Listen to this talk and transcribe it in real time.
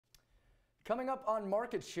Coming up on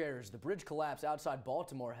market shares, the bridge collapse outside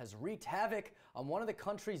Baltimore has wreaked havoc on one of the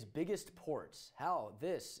country's biggest ports. How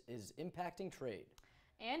this is impacting trade.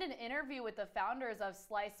 And an interview with the founders of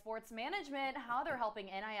Slice Sports Management, how they're helping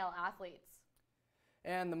NIL athletes.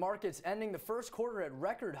 And the market's ending the first quarter at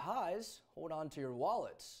record highs. Hold on to your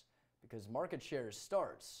wallets because market shares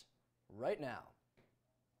starts right now.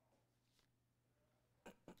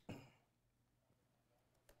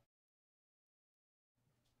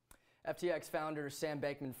 FTX founder Sam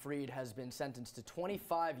Bankman-Fried has been sentenced to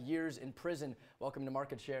 25 years in prison. Welcome to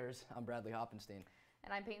Market Shares. I'm Bradley Hoppenstein.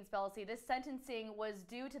 And I'm Peyton Spellacy. This sentencing was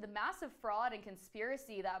due to the massive fraud and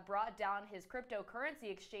conspiracy that brought down his cryptocurrency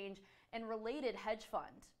exchange and related hedge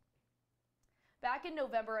fund. Back in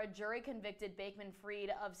November, a jury convicted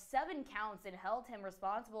Bankman-Fried of 7 counts and held him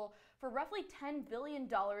responsible for roughly $10 billion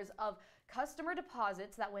of customer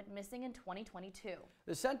deposits that went missing in 2022.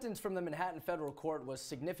 The sentence from the Manhattan federal court was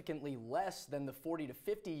significantly less than the 40 to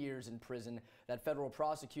 50 years in prison that federal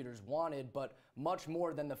prosecutors wanted, but much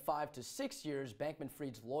more than the 5 to 6 years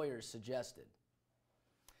Bankman-Fried's lawyers suggested.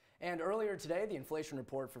 And earlier today, the inflation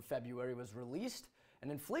report for February was released,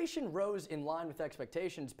 and inflation rose in line with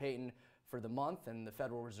expectations, Peyton, for the month, and the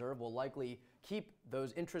Federal Reserve will likely keep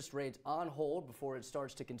those interest rates on hold before it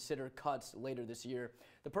starts to consider cuts later this year.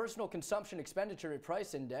 The Personal Consumption Expenditure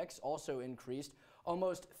Price Index also increased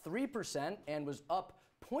almost 3% and was up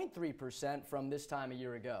 0.3% from this time a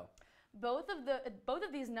year ago. Both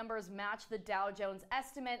of these numbers match the Dow Jones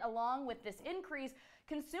estimate. Along with this increase,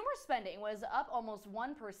 consumer spending was up almost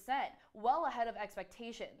 1%, well ahead of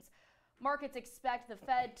expectations. Markets expect the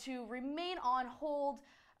Fed to remain on hold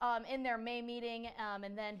in their May meeting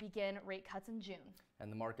and then begin rate cuts in June.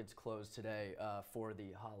 And the markets closed today for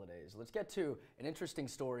the holidays. Let's get to an interesting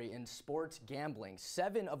story in sports gambling.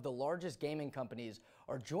 7 of the largest gaming companies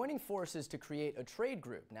are joining forces to create a trade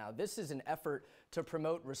group. Now, this is an effort to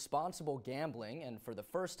promote responsible gambling, and for the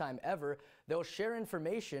first time ever, they'll share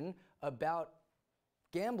information about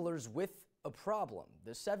gamblers with a problem.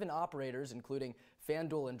 The 7 operators, including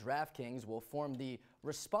FanDuel and DraftKings, will form the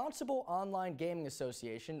Responsible Online Gaming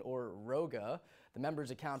Association, or ROGA. The members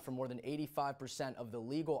account for more than 85% of the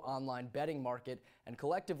legal online betting market and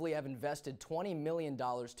collectively have invested $20 million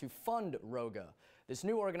to fund ROGA. This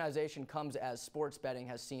new organization comes as sports betting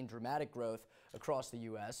has seen dramatic growth across the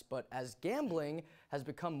U.S., but as gambling has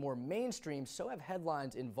become more mainstream, so have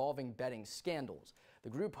headlines involving betting scandals. The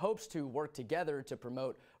group hopes to work together to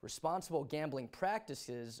promote responsible gambling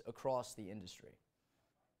practices across the industry.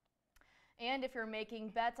 And if you're making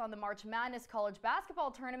bets on the March Madness college basketball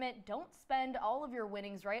tournament, don't spend all of your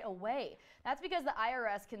winnings right away. That's because the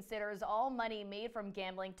IRS considers all money made from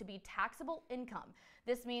gambling to be taxable income.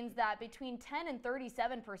 This means that between 10 and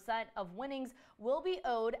 37% of winnings will be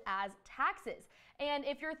owed as taxes. And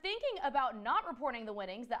if you're thinking about not reporting the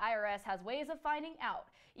winnings, the IRS has ways of finding out,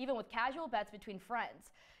 even with casual bets between friends.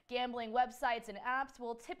 Gambling websites and apps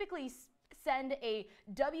will typically send a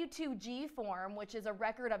W-2G form, which is a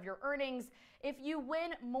record of your earnings, if you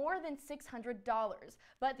win more than $600.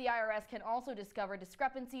 But the IRS can also discover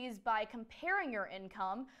discrepancies by comparing your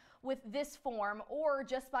income with this form or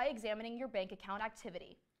just by examining your bank account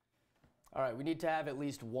activity. All right, we need to have at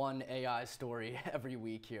least one AI story every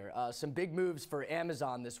week here. Some big moves for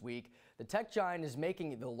Amazon this week. The tech giant is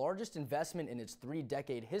making the largest investment in its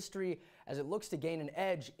 3-decade history as it looks to gain an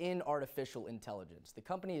edge in artificial intelligence. The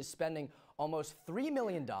company is spending almost $3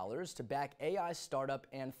 million to back AI startup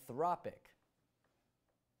Anthropic.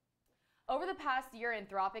 Over the past year,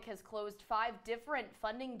 Anthropic has closed 5 different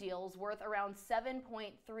funding deals worth around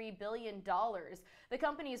 $7.3 billion. The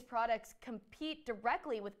company's products compete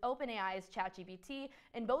directly with OpenAI's ChatGPT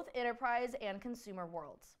in both enterprise and consumer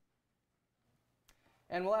worlds.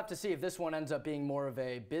 And we'll have to see if this one ends up being more of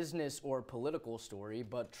a business or political story,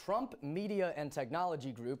 but Trump Media and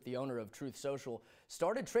Technology Group, the owner of Truth Social,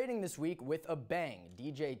 started trading this week with a bang.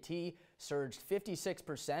 DJT surged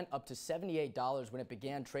 56% up to $78 when it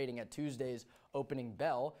began trading at Tuesday's opening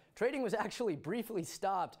bell. Trading was actually briefly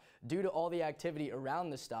stopped due to all the activity around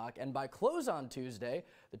the stock, and by close on Tuesday,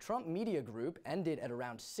 the Trump Media Group ended at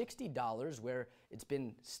around $60, where it's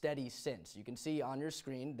been steady since. You can see on your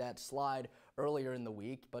screen that slide earlier in the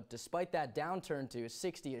week, but despite that downturn to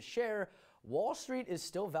 $60 a share, Wall Street is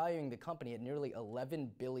still valuing the company at nearly $11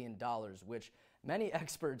 billion, which many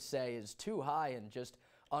experts say is too high and just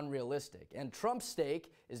unrealistic. And Trump's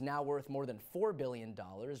stake is now worth more than $4 billion,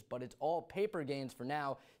 but it's all paper gains for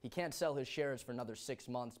now. He can't sell his shares for another 6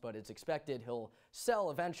 months, but it's expected he'll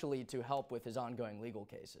sell eventually to help with his ongoing legal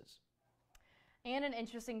cases. And an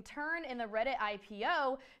interesting turn in the Reddit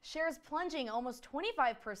IPO, shares plunging almost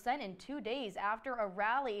 25% in 2 days after a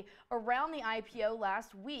rally around the IPO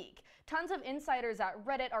last week. Tons of insiders at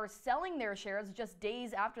Reddit are selling their shares just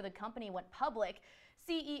days after the company went public.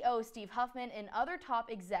 CEO Steve Huffman and other top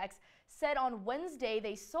execs said on Wednesday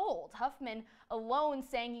they sold. Huffman alone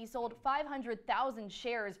saying he sold 500,000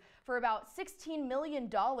 shares for about $16 million.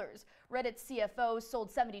 Reddit's CFO sold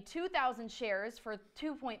 72,000 shares for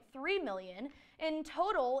 $2.3 million. In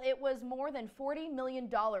total, it was more than $40 million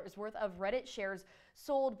worth of Reddit shares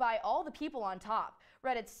sold by all the people on top.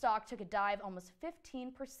 Reddit's stock took a dive almost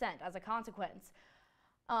 15% as a consequence.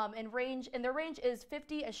 And the range is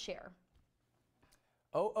 50 a share.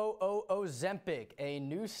 Ozempic. A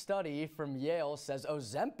new study from Yale says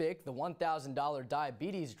Ozempic, the $1,000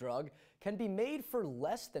 diabetes drug, can be made for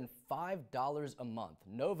less than $5 a month.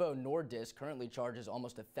 Novo Nordisk currently charges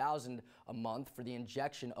almost $1,000 a month for the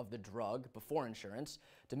injection of the drug before insurance.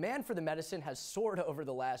 Demand for the medicine has soared over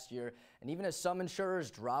the last year, and even as some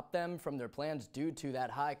insurers drop them from their plans due to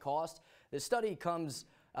that high cost, this study comes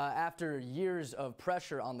after years of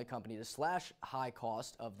pressure on the company to slash high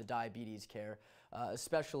cost of the diabetes care,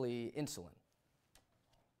 especially insulin.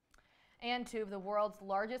 And two of the world's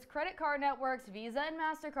largest credit card networks, Visa and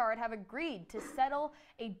MasterCard, have agreed to settle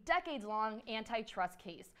a decades-long antitrust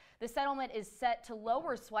case. The settlement is set to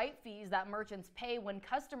lower swipe fees that merchants pay when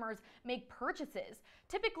customers make purchases.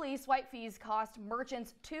 Typically, swipe fees cost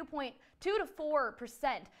merchants 2.2 to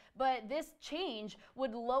 4%, but this change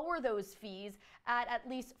would lower those fees at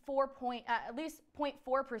least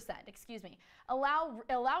 0.4%. Excuse me.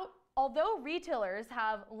 Although retailers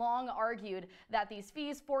have long argued that these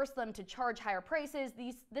fees force them to charge higher prices,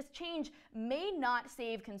 this change may not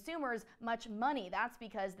save consumers much money. That's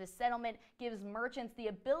because this settlement gives merchants the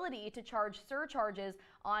ability to charge surcharges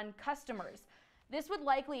on customers. This would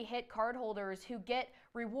likely hit cardholders who get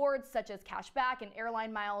rewards such as cash back and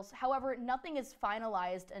airline miles. However, nothing is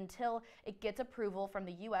finalized until it gets approval from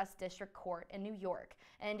the U.S. District Court in New York.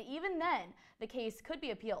 And even then, the case could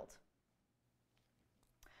be appealed.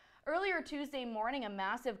 Earlier Tuesday morning, a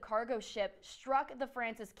massive cargo ship struck the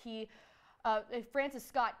Francis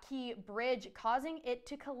Scott Key Bridge, causing it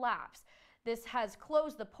to collapse. This has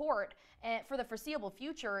closed the port for the foreseeable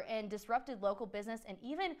future and disrupted local business and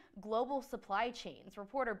even global supply chains.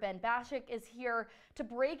 Reporter Ben Bascuck is here to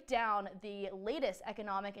break down the latest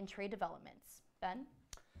economic and trade developments. Ben?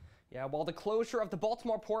 Yeah, while the closure of the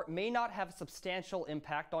Baltimore port may not have a substantial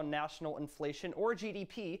impact on national inflation or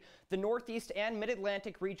GDP, the Northeast and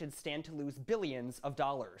Mid-Atlantic regions stand to lose billions of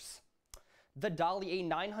dollars. The Dolly, a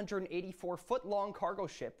 984-foot-long cargo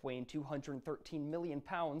ship weighing 213 million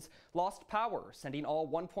pounds, lost power, sending all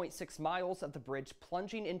 1.6 miles of the bridge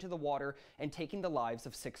plunging into the water and taking the lives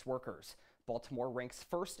of 6 workers. Baltimore ranks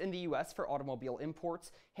first in the U.S. for automobile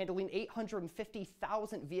imports, handling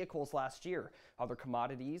 850,000 vehicles last year. Other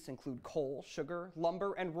commodities include coal, sugar,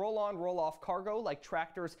 lumber, and roll-on, roll-off cargo like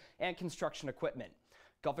tractors and construction equipment.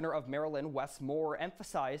 Governor of Maryland, Wes Moore,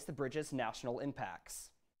 emphasized the bridge's national impacts.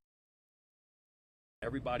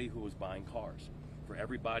 Everybody who is buying cars, for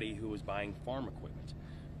everybody who is buying farm equipment,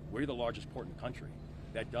 we're the largest port in the country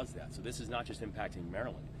that does that. So this is not just impacting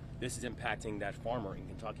Maryland. This is impacting that farmer in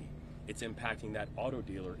Kentucky. It's impacting that auto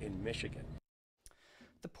dealer in Michigan.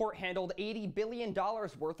 The port handled $80 billion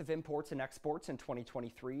worth of imports and exports in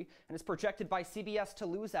 2023 and is projected by CBS to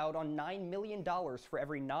lose out on $9 million for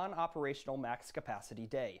every non-operational max capacity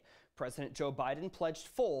day. President Joe Biden pledged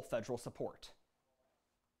full federal support.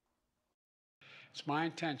 It's my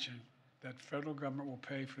intention that the federal government will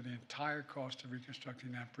pay for the entire cost of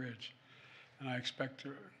reconstructing that bridge, and I expect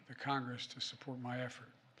the Congress to support my effort.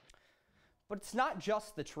 But it's not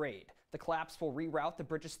just the trade. The collapse will reroute the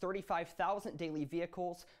bridge's 35,000 daily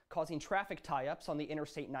vehicles, causing traffic tie-ups on the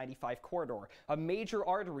Interstate 95 corridor, a major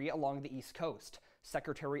artery along the East Coast.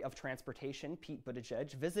 Secretary of Transportation Pete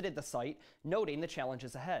Buttigieg visited the site, noting the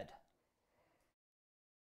challenges ahead.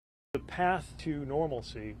 The path to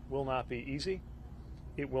normalcy will not be easy.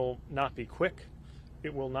 It will not be quick.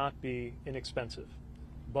 It will not be inexpensive.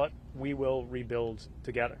 But we will rebuild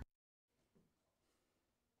together.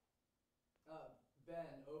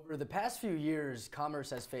 Over the past few years, commerce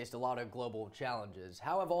has faced a lot of global challenges.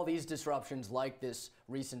 How have all these disruptions, like this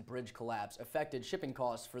recent bridge collapse, affected shipping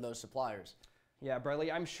costs for those suppliers? Yeah,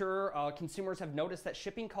 Bradley, I'm sure consumers have noticed that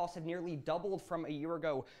shipping costs have nearly doubled from a year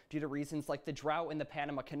ago due to reasons like the drought in the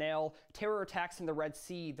Panama Canal, terror attacks in the Red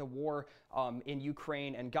Sea, the war in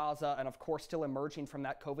Ukraine and Gaza, and of course still emerging from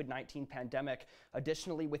that COVID-19 pandemic.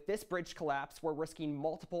 Additionally, with this bridge collapse, we're risking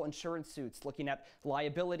multiple insurance suits, looking at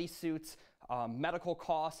liability suits, medical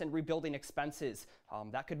costs, and rebuilding expenses.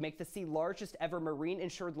 That could make this the largest ever marine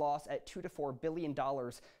insured loss at $2 to $4 billion.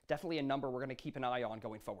 Definitely a number we're going to keep an eye on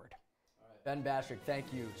going forward. Ben Bascuck,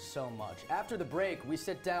 thank you so much. After the break, we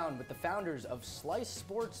sit down with the founders of Slice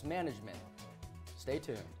Sports Management. Stay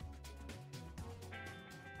tuned.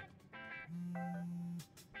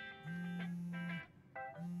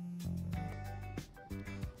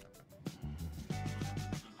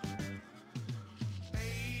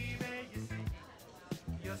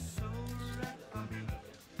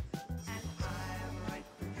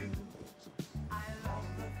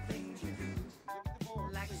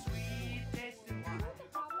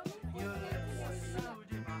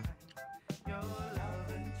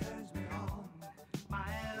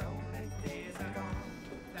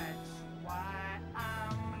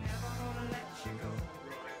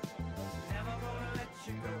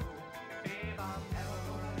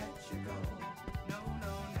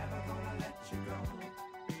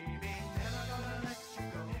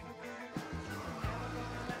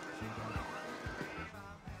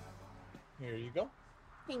 Here you go.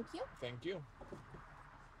 Thank you. Thank you.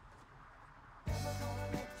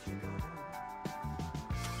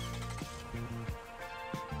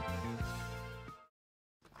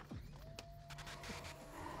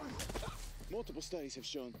 Multiple studies have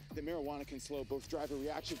shown that marijuana can slow both driver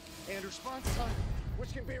reaction and response time,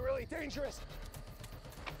 which can be really dangerous.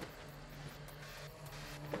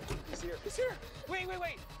 He's here. He's here. Wait.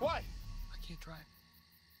 What? I can't drive.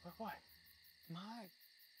 Why? My.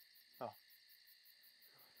 Oh.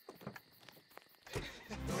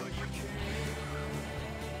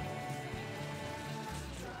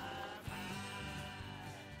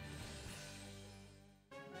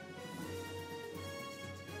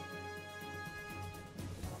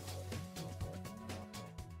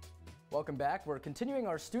 Welcome back. We're continuing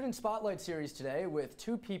our Student Spotlight series today with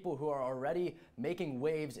two people who are already making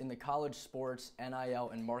waves in the college sports, NIL,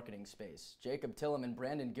 and marketing space. Jacob Tillum and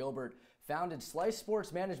Brandon Gilbert founded Slice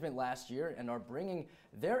Sports Management last year and are bringing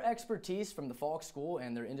their expertise from the Falk School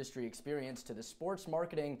and their industry experience to the sports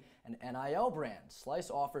marketing and NIL brand.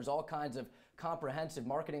 Slice offers all kinds of comprehensive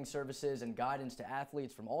marketing services and guidance to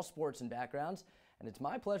athletes from all sports and backgrounds, and it's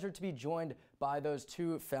my pleasure to be joined by those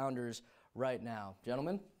two founders right now.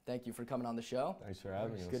 Gentlemen, thank you for coming on the show. Thanks for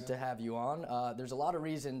having us. Good to have you on. There's a lot of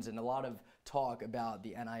reasons and a lot of talk about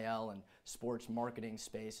the NIL and sports marketing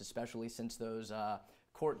space, especially since those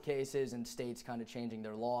court cases and states kind of changing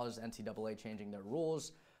their laws, NCAA changing their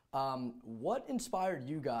rules. What inspired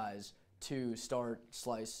you guys to start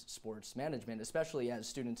Slice Sports Management, especially as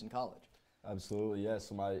students in college? Absolutely, yes.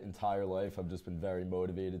 So my entire life I've just been very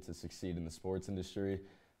motivated to succeed in the sports industry.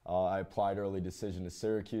 I applied early decision to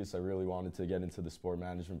Syracuse. I really wanted to get into the sport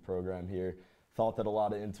management program here. Thought that a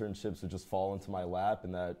lot of internships would just fall into my lap,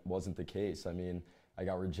 and that wasn't the case. I mean, I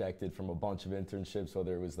got rejected from a bunch of internships,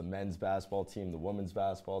 whether it was the men's basketball team, the women's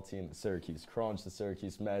basketball team, the Syracuse Crunch, the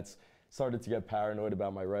Syracuse Mets. Started to get paranoid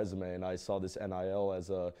about my resume, and I saw this NIL as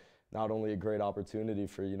not only a great opportunity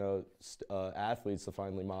for athletes to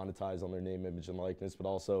finally monetize on their name, image, and likeness, but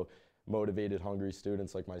also motivated, hungry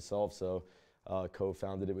students like myself. So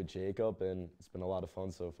co-founded it with Jacob, and it's been a lot of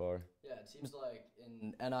fun so far. Yeah, it seems like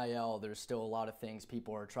in NIL, there's still a lot of things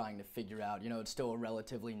people are trying to figure out. You know, it's still a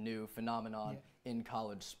relatively new phenomenon in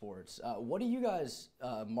college sports. What do you guys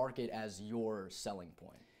market as your selling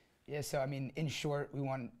point? Yeah, so I mean, in short, we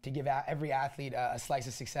want to give every athlete a slice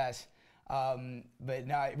of success. But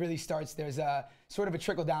no, it really starts, there's a sort of a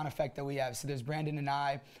trickle-down effect that we have. So there's Brandon and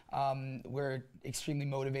I, we're extremely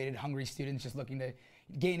motivated, hungry students just looking to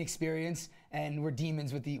gain experience, and we're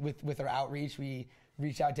demons with our outreach. We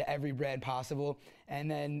reach out to every brand possible,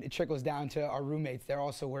 and then it trickles down to our roommates. They're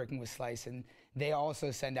also working with Slice, and they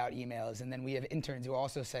also send out emails, and then we have interns who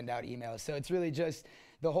also send out emails. So it's really just,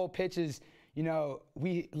 the whole pitch is, you know,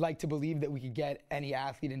 we like to believe that we could get any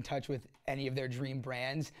athlete in touch with any of their dream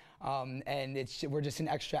brands, and we're just an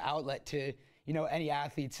extra outlet to, you know, any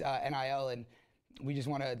athlete's NIL, and we just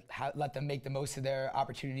want to let them make the most of their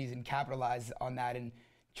opportunities and capitalize on that and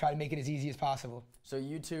try to make it as easy as possible. So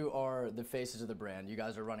you two are the faces of the brand. You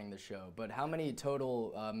guys are running the show, but how many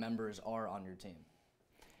total members are on your team?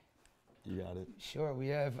 You got it. Sure, we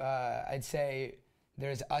have, I'd say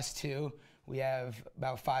there's us two. We have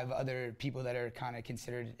about 5 other people that are kind of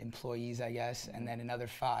considered employees, I guess, and then another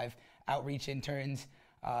 5 outreach interns,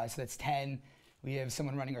 so that's 10. we have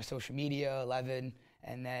someone running our social media, 11,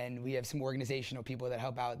 and then we have some organizational people that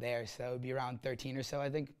help out there. So it would be around 13 or so, I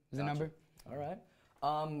think, is the number. All right.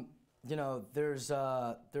 You know, there's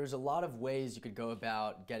a lot of ways you could go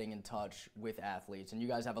about getting in touch with athletes, and you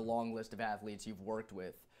guys have a long list of athletes you've worked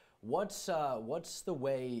with. What's the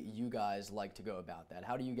way you guys like to go about that?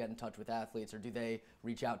 How do you get in touch with athletes, or do they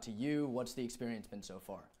reach out to you? What's the experience been so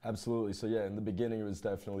far? Absolutely. So yeah, in the beginning it was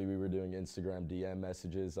definitely we were doing Instagram DM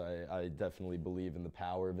messages. I definitely believe in the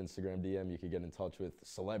power of Instagram DM. You could get in touch with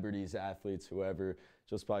celebrities, athletes, whoever,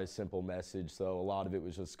 just by a simple message. So a lot of it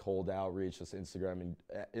was just cold outreach, just Instagram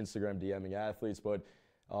DMing athletes. But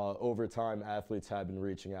over time, athletes have been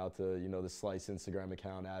reaching out to, you know, the Slice Instagram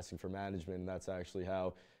account asking for management, and that's actually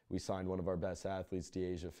how we signed one of our best athletes,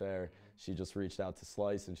 Deasia Fair. She just reached out to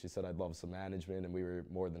Slice and she said, I'd love some management, and we were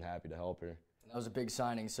more than happy to help her. That was a big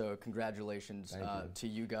signing, so congratulations to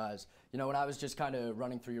you guys. You know, when I was just kind of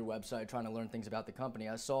running through your website trying to learn things about the company,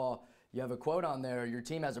 I saw you have a quote on there: your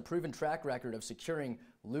team has a proven track record of securing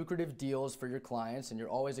lucrative deals for your clients, and you're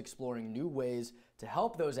always exploring new ways to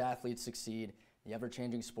help those athletes succeed in the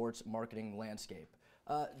ever-changing sports marketing landscape.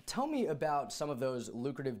 Tell me about some of those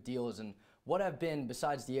lucrative deals, and what have been,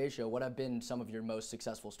 besides Deasia, what have been some of your most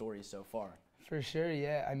successful stories so far? For sure,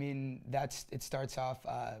 yeah. I mean, it starts off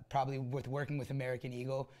probably with working with American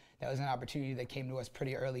Eagle. That was an opportunity that came to us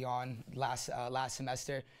pretty early on last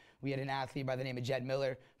semester. We had an athlete by the name of Jed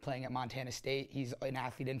Miller playing at Montana State. He's an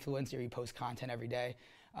athlete influencer. He posts content every day.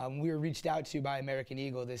 We were reached out to by American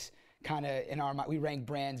Eagle. This kind of, in our mind, we rank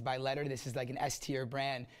brands by letter. This is like an S-tier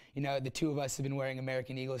brand. You know, the two of us have been wearing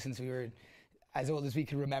American Eagle since we were as old as we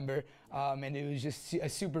could remember, and it was just a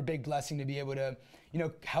super big blessing to be able to, you know,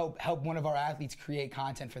 help one of our athletes create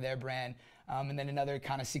content for their brand. And then another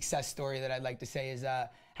kind of success story that I'd like to say is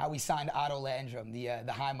how we signed Otto Landrum, the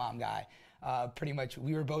High Mom guy. Pretty much,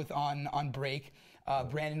 we were both on break.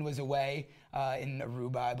 Brandon was away in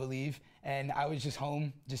Aruba, I believe, and I was just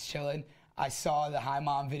home, just chilling. I saw the High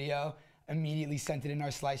Mom video, immediately sent it in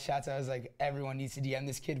our Slice chats. I was like, everyone needs to DM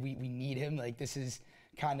this kid. We need him. Like, this is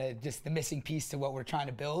kind of just the missing piece to what we're trying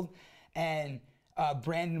to build. And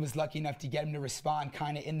Brandon was lucky enough to get him to respond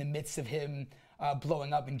kind of in the midst of him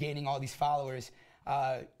blowing up and gaining all these followers.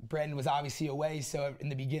 Brandon was obviously away, so in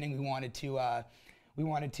the beginning we wanted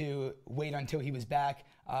to wait until he was back,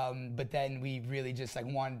 but then we really just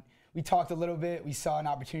we talked a little bit. We saw an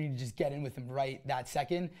opportunity to just get in with him right that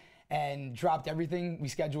second, and dropped everything. We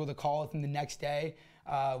scheduled a call with him the next day.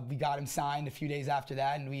 We got him signed a few days after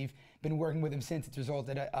that, and we've been working with him since. It's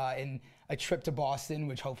resulted in a trip to Boston,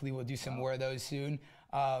 which hopefully we'll do some more of those soon.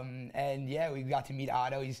 And yeah, we got to meet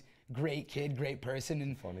Otto. He's a great kid, great person,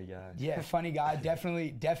 and funny guy. Yeah, funny guy.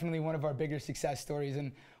 Definitely one of our bigger success stories,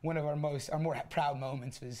 and one of our more proud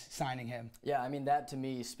moments was signing him. Yeah, I mean, that to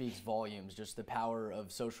me speaks volumes, just the power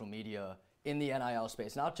of social media in the NIL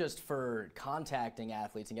space, not just for contacting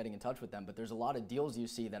athletes and getting in touch with them, but there's a lot of deals you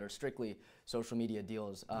see that are strictly social media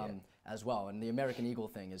deals as well. And the American Eagle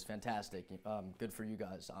thing is fantastic. Good for you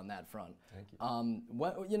guys on that front. Thank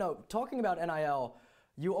you. You know, talking about NIL,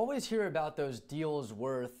 you always hear about those deals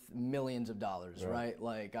worth millions of dollars, right?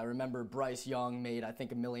 Like, I remember Bryce Young made, I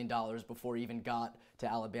think, $1 million before he even got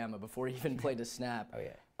to Alabama, before he even played a snap. Oh,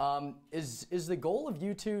 yeah. Is the goal of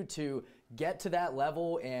you two to get to that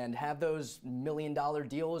level and have those $1 million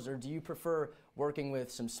deals, or do you prefer working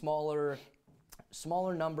with some smaller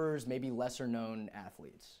numbers, maybe lesser known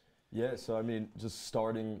athletes? Yeah, so I mean, just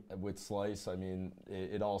starting with Slice, I mean,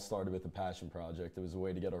 it all started with a passion project. It was a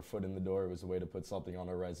way to get our foot in the door. It was a way to put something on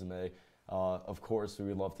our resume. Of course, we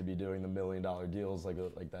would love to be doing the $1 million deals like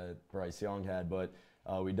that Bryce Young had, but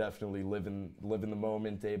we definitely live in the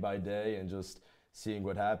moment day by day and just seeing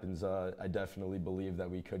what happens. I definitely believe that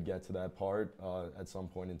we could get to that part at some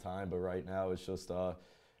point in time, but right now it's just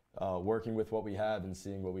working with what we have and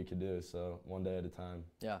seeing what we could do, so one day at a time.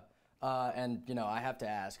 Yeah. And, you know, I have to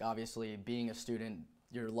ask, obviously, being a student,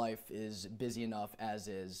 your life is busy enough as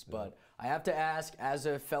is, but I have to ask, as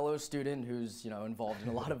a fellow student who's, you know, involved in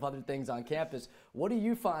a lot of other things on campus, what do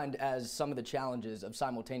you find as some of the challenges of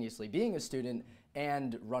simultaneously being a student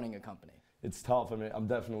and running a company? It's tough. I mean, I'm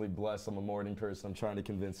definitely blessed. I'm a morning person. I'm trying to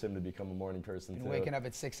convince him to become a morning person too. Waking up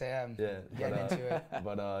at 6 a.m. Yeah, getting into it.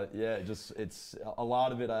 But yeah, it's a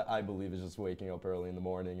lot of it. I believe is just waking up early in the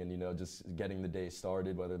morning and, you know, just getting the day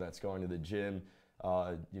started. Whether that's going to the gym,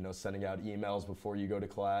 you know, sending out emails before you go to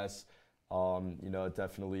class. You know, it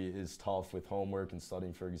definitely is tough with homework and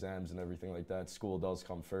studying for exams and everything like that. School does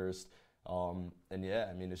come first. And yeah,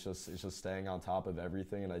 I mean, it's just staying on top of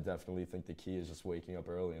everything, and I definitely think the key is just waking up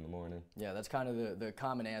early in the morning. Yeah, that's kind of the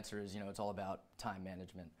common answer is, you know, it's all about time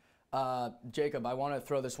management. Jacob, I want to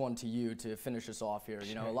throw this one to you to finish us off here.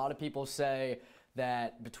 You know, a lot of people say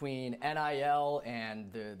that between NIL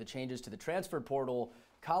and the changes to the transfer portal,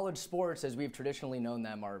 college sports, as we've traditionally known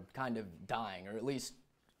them, are kind of dying, or at least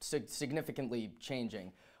significantly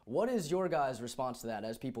changing. What is your guys' response to that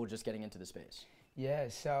as people just getting into the space? Yeah,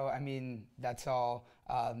 so I mean, that's all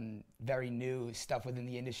very new stuff within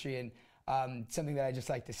the industry, and something that I just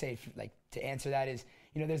like to say, to answer that is,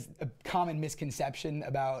 you know, there's a common misconception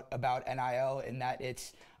about NIL in that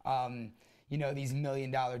it's, you know, these $1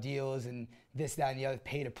 million deals and this, that, and the other,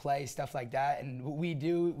 pay to play, stuff like that. And what we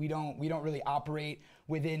do, we don't really operate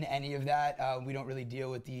within any of that. We don't really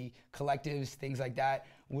deal with the collectives, things like that.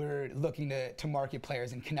 We're looking to market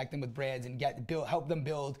players and connect them with brands and help them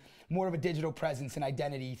build more of a digital presence and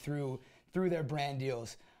identity through their brand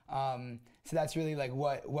deals. So that's really like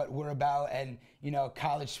what we're about. And, you know,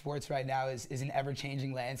 college sports right now is an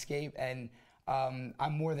ever-changing landscape. And I'm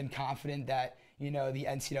more than confident that, you know, the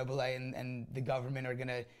NCAA and the government are going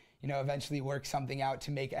to, you know, eventually work something out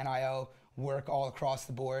to make NIL work all across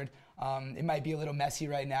the board. It might be a little messy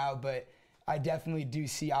right now, but I definitely do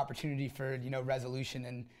see opportunity for, you know,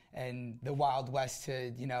 resolution and the Wild West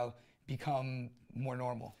to, you know, become more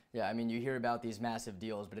normal. Yeah, I mean, you hear about these massive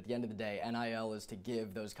deals, but at the end of the day, NIL is to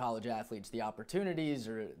give those college athletes the opportunities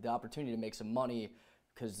or the opportunity to make some money,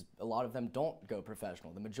 because a lot of them don't go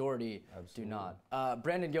professional. The majority do not.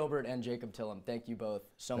 Brandon Gilbert and Jacob Tillum, thank you both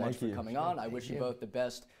so much for coming on. I wish you both the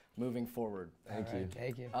best moving forward. Thank you.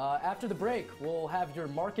 Thank you. After the break, we'll have your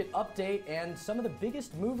market update and some of the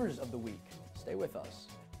biggest movers of the week. Stay with us.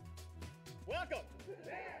 Welcome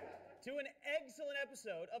to an excellent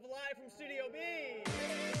episode of Live from Studio B.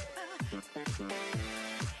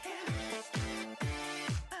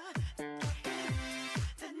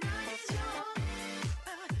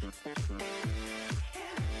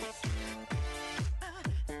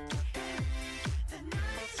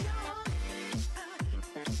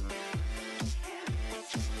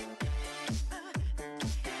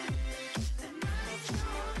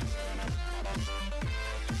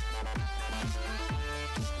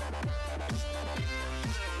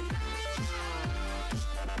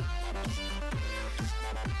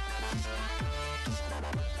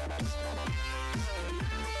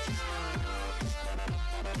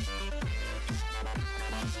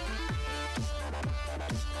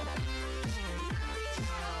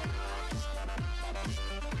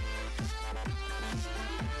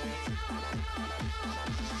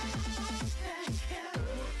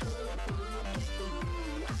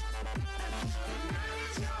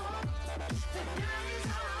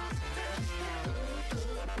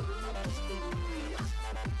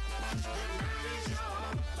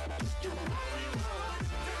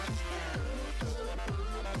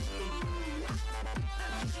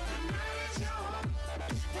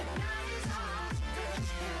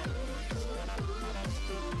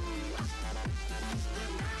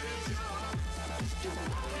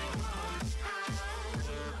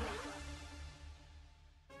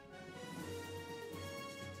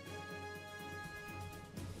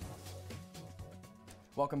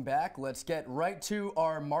 Welcome back. Let's get right to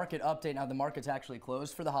our market update. Now, the market's actually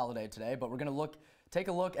closed for the holiday today, but we're going to take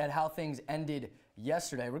a look at how things ended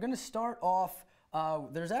yesterday. We're going to start off,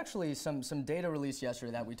 there's actually some data released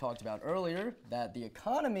yesterday that we talked about earlier, that the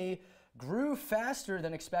economy grew faster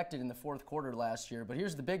than expected in the fourth quarter last year. But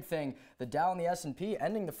here's the big thing. The Dow and the S&P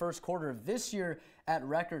ending the first quarter of this year at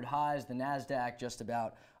record highs. The NASDAQ just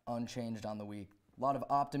about unchanged on the week. A lot of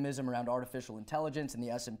optimism around artificial intelligence in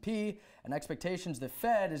the S&P, and expectations the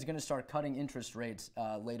Fed is going to start cutting interest rates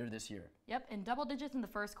later this year. Yep, in double digits in the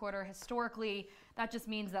first quarter. Historically, that just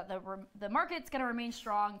means that the market's going to remain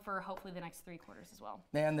strong for hopefully the next 3 quarters as well.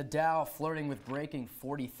 And the Dow flirting with breaking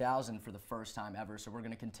 40,000 for the first time ever, so we're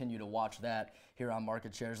going to continue to watch that here on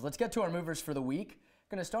Market Shares. Let's get to our movers for the week.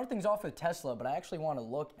 Going to start things off with Tesla, but I actually want to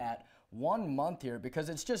look at 1 month here because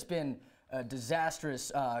it's just been a disastrous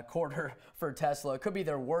quarter for Tesla. It could be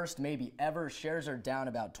their worst maybe ever. Shares are down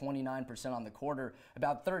about 29% on the quarter,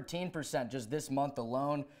 about 13% just this month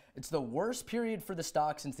alone. It's the worst period for the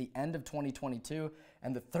stock since the end of 2022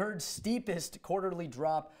 and the 3rd steepest quarterly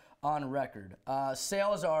drop on record.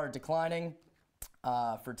 Sales are declining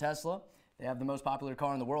for Tesla. They have the most popular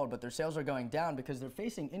car in the world, but their sales are going down because they're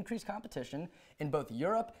facing increased competition in both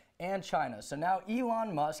Europe and China. So now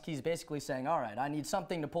Elon Musk, he's basically saying, all right, I need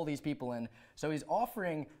something to pull these people in. So he's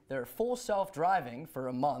offering their full self-driving for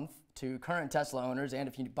a month to current Tesla owners and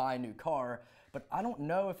if you buy a new car. But I don't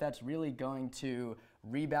know if that's really going to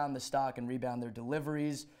rebound the stock and rebound their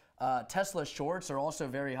deliveries. Tesla shorts are also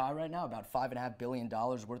very high right now, about $5.5 billion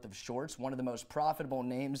worth of shorts, one of the most profitable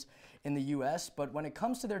names in the U.S. But when it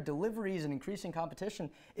comes to their deliveries and increasing competition,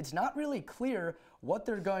 it's not really clear what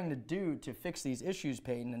they're going to do to fix these issues,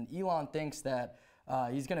 Peyton. And Elon thinks that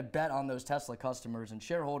he's going to bet on those Tesla customers and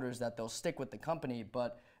shareholders that they'll stick with the company,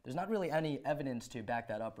 but there's not really any evidence to back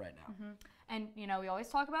that up right now. And, you know, we always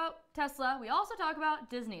talk about Tesla. We also talk about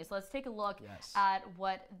Disney. So let's take a look at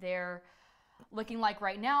what they're looking like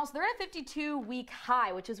right now. So they're at a 52-week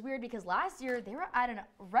high, which is weird because last year they were at a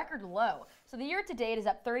record low. So the year to date is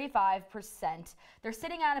up 35%. They're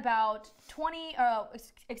sitting at about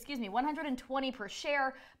 120 per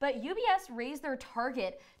share, but UBS raised their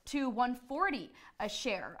target to 140 a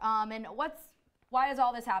share. And why is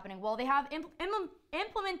all this happening? Well, they have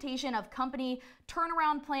implementation of company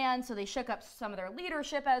turnaround plans, so they shook up some of their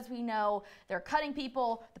leadership, as we know. They're cutting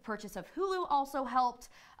people. The purchase of Hulu also helped.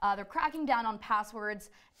 They're cracking down on passwords,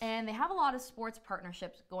 and they have a lot of sports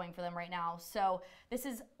partnerships going for them right now. So this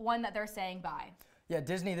is one that they're saying bye. Yeah,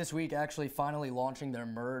 Disney this week actually finally launching their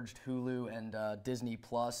merged Hulu and Disney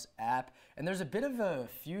Plus app. And there's a bit of a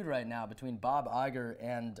feud right now between Bob Iger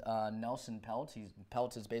and Nelson Peltz.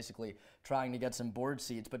 Peltz is basically trying to get some board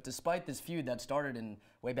seats. But despite this feud that started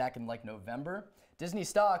way back in like November, Disney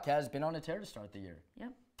stock has been on a tear to start the year.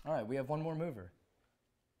 Yep. All right, we have one more mover.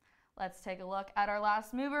 Let's take a look at our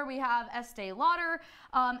last mover. We have Estee Lauder.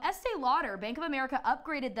 Estee Lauder, Bank of America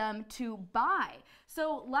upgraded them to buy.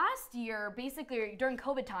 So last year, basically during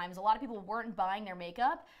COVID times, a lot of people weren't buying their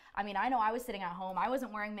makeup. I mean, I know I was sitting at home. I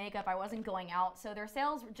wasn't wearing makeup. I wasn't going out. So their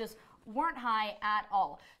sales just weren't high at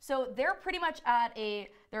all. So they're pretty much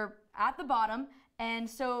they're at the bottom. And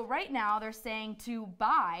so right now they're saying to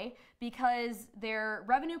buy because their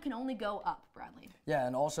revenue can only go up, Bradley. Yeah,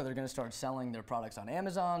 and also they're going to start selling their products on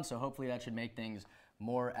Amazon, so hopefully that should make things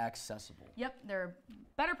more accessible. Yep, they're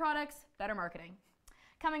better products, better marketing.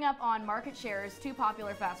 Coming up on market shares, two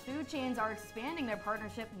popular fast food chains are expanding their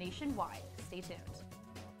partnership nationwide. Stay tuned.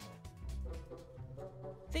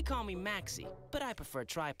 They call me Maxie, but I prefer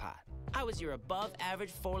tripod. I was your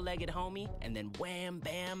above-average four-legged homie, and then wham,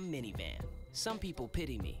 bam, minivan. Some people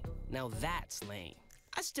pity me. Now that's lame.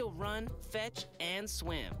 I still run, fetch, and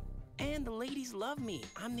swim. And the ladies love me.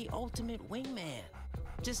 I'm the ultimate wingman.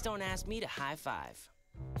 Just don't ask me to high five.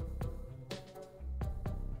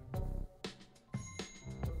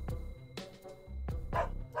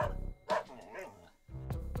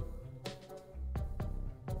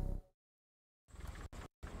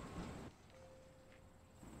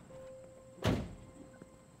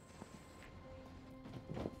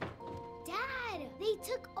 They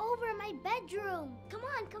took over my bedroom. Come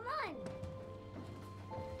on, come on.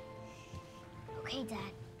 Okay,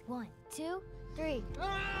 Dad. 1, 2, 3.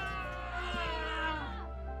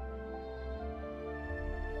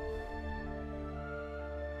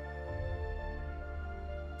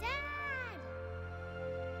 Dad!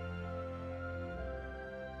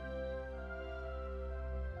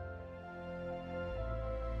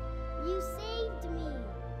 You saved me.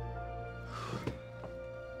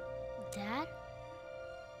 Dad?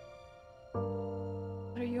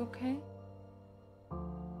 Are you okay?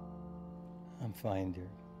 I'm fine, dear.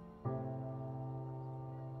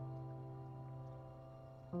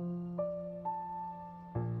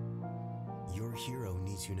 Your hero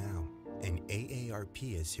needs you now, and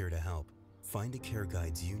AARP is here to help. Find the care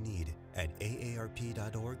guides you need at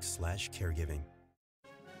aarp.org/caregiving.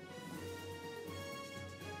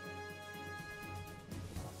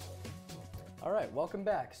 All right, welcome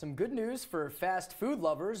back. Some good news for fast food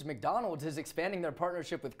lovers. McDonald's is expanding their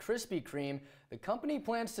partnership with Krispy Kreme. The company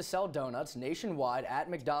plans to sell donuts nationwide at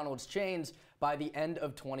McDonald's chains by the end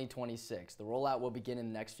of 2026. The rollout will begin in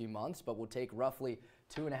the next few months, but will take roughly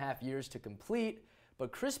 2.5 years to complete.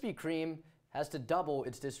 But Krispy Kreme has to double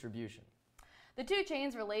its distribution. The two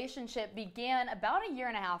chains' relationship began about a year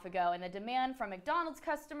and a half ago, and the demand from McDonald's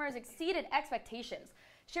customers exceeded expectations.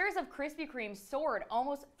 Shares of Krispy Kreme soared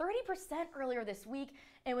almost 30% earlier this week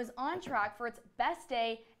and was on track for its best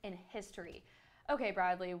day in history. Okay,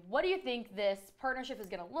 Bradley, what do you think this partnership is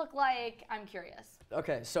going to look like? I'm curious.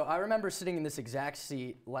 Okay, so I remember sitting in this exact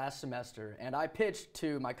seat last semester, and I pitched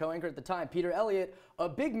to my co-anchor at the time, Peter Elliott, a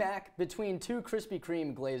Big Mac between two Krispy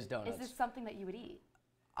Kreme glazed donuts. Is this something that you would eat?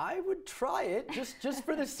 I would try it, just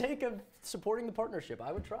for the sake of supporting the partnership.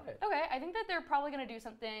 I would try it. Okay, I think that they're probably going to do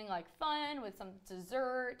something like fun with some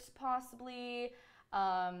dessert, possibly.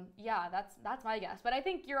 Yeah, that's my guess. But I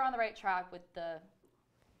think you're on the right track with the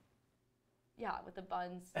Yeah, with the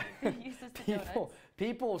buns. You could use this to donuts.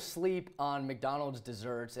 People sleep on McDonald's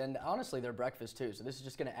desserts and honestly their breakfast too. So this is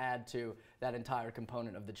just going to add to that entire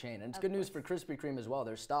component of the chain. And it's good news for Krispy Kreme as well.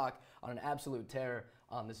 Their stock on an absolute tear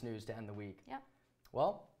on this news to end the week. Yep.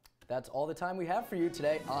 Well, that's all the time we have for you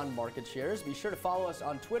today on Market Shares. Be sure to follow us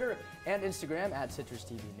on Twitter and Instagram at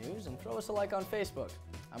CitrusTV News and throw us a like on Facebook.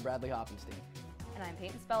 I'm Bradley Hoppenstein. And I'm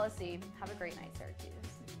Peyton Spellacy. Have a great night, Syracuse.